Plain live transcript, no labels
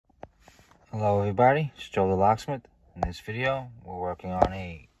Hello everybody, it's JoeDLocksmith. In this video, we're working on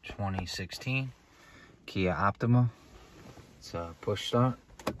a 2016 Kia Optima. It's a push start.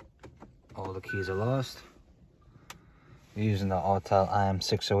 All the keys are lost. We're using the Autel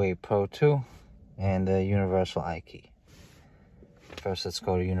IM608 Pro2 and the universal iKey. First, let's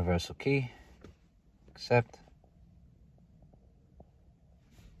go to universal key. Accept.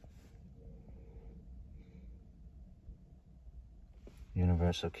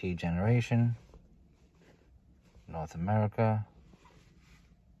 Universal key generation. North America.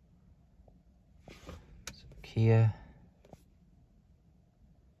 So Kia.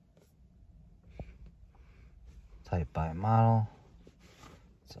 Type by model.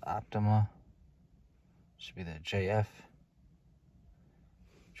 It's Optima. Should be the JF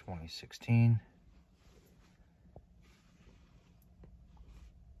 2016.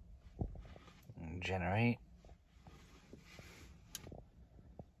 Generate.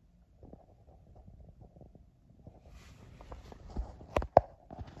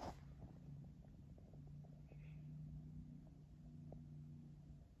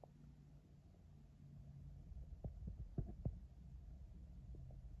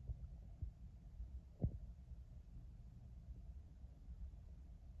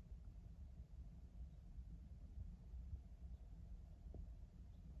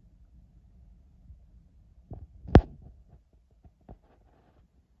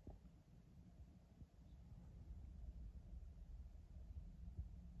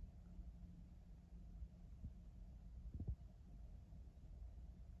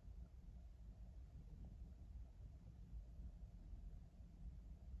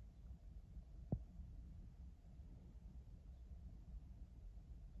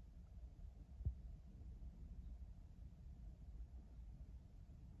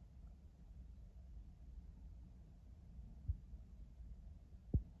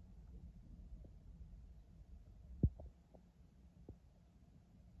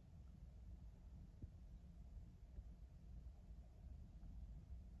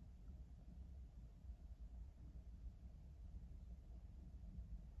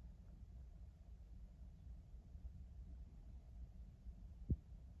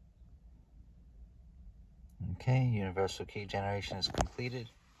 Okay, universal key generation is completed.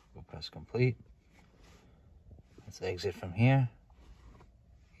 We'll press complete. Let's exit from here.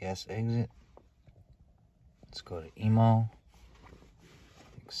 Yes, exit. Let's go to emo.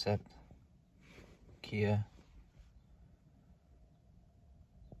 Accept. Kia.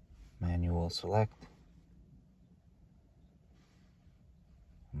 Manual select.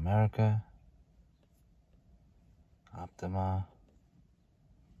 America. Optima.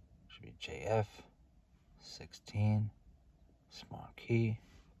 Should be JF 16. Smart key.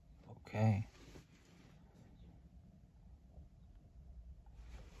 Okay.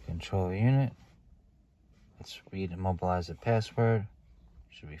 Control unit. Let's read and mobilize the password.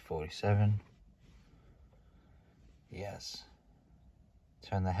 Should be 47. Yes.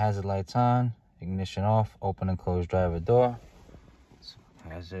 Turn the hazard lights on. Ignition off. Open and close driver door. So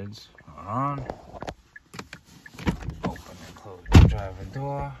hazards are on. Open and close the driver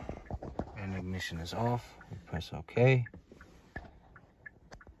door. And ignition is off. We press OK.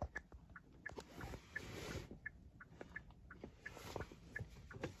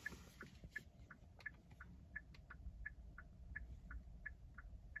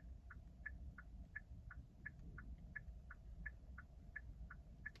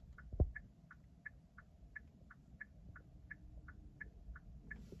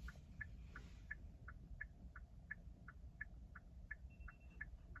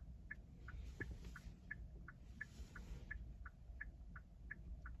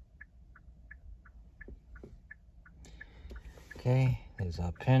 Okay, there's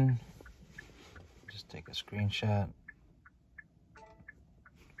our pin. Just take a screenshot.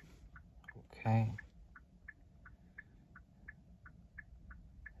 Okay.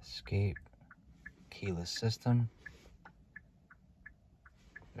 Escape. Keyless system.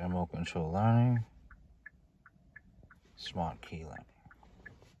 Remote control learning. Smart key learning.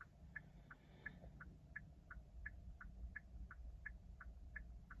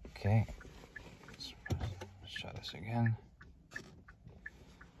 Okay. Let's try this again.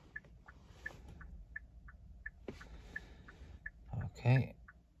 Okay,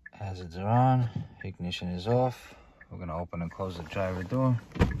 hazards are on, ignition is off. We're gonna open and close the driver door.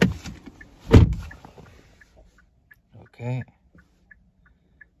 Okay.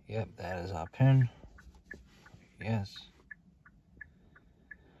 Yep, that is our pin. Yes.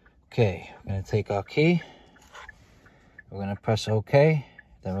 Okay, we're gonna take our key. We're gonna press OK.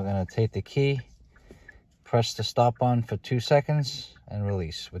 Then we're gonna take the key, press the stop on for 2 seconds, and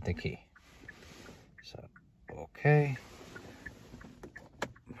release with the key. So, okay.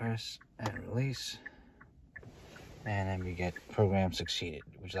 Press and release. And then we get program succeeded.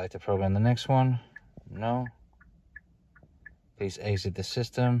 Would you like to program the next one? No. Please exit the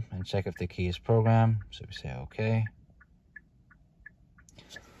system and check if the key is programmed. So we say okay.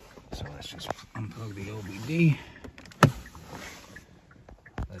 So let's just unplug the OBD.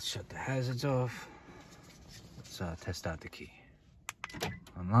 Let's shut the hazards off. Let's test out the key.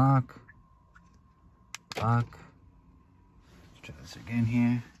 Unlock. Lock. Let's try this again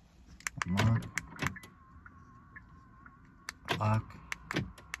here. Unlock. Lock.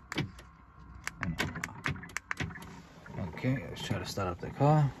 And unlock. Okay, let's try to start up the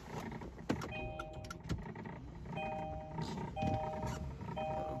car. A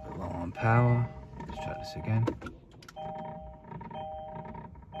little bit low on power. Let's try this again.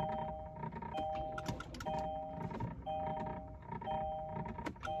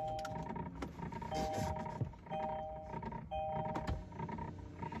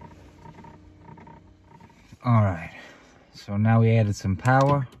 All right, so now we added some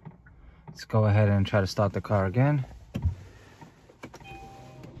power. Let's go ahead and try to start the car again.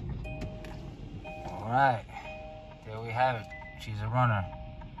 All right, there we have it. She's a runner.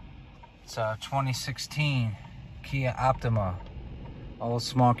 It's a 2016 Kia Optima. All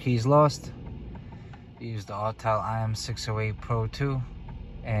smart keys lost. Use the Autel IM608 Pro2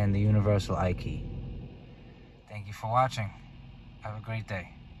 and the universal iKey. Thank you for watching. Have a great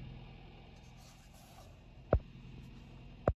day.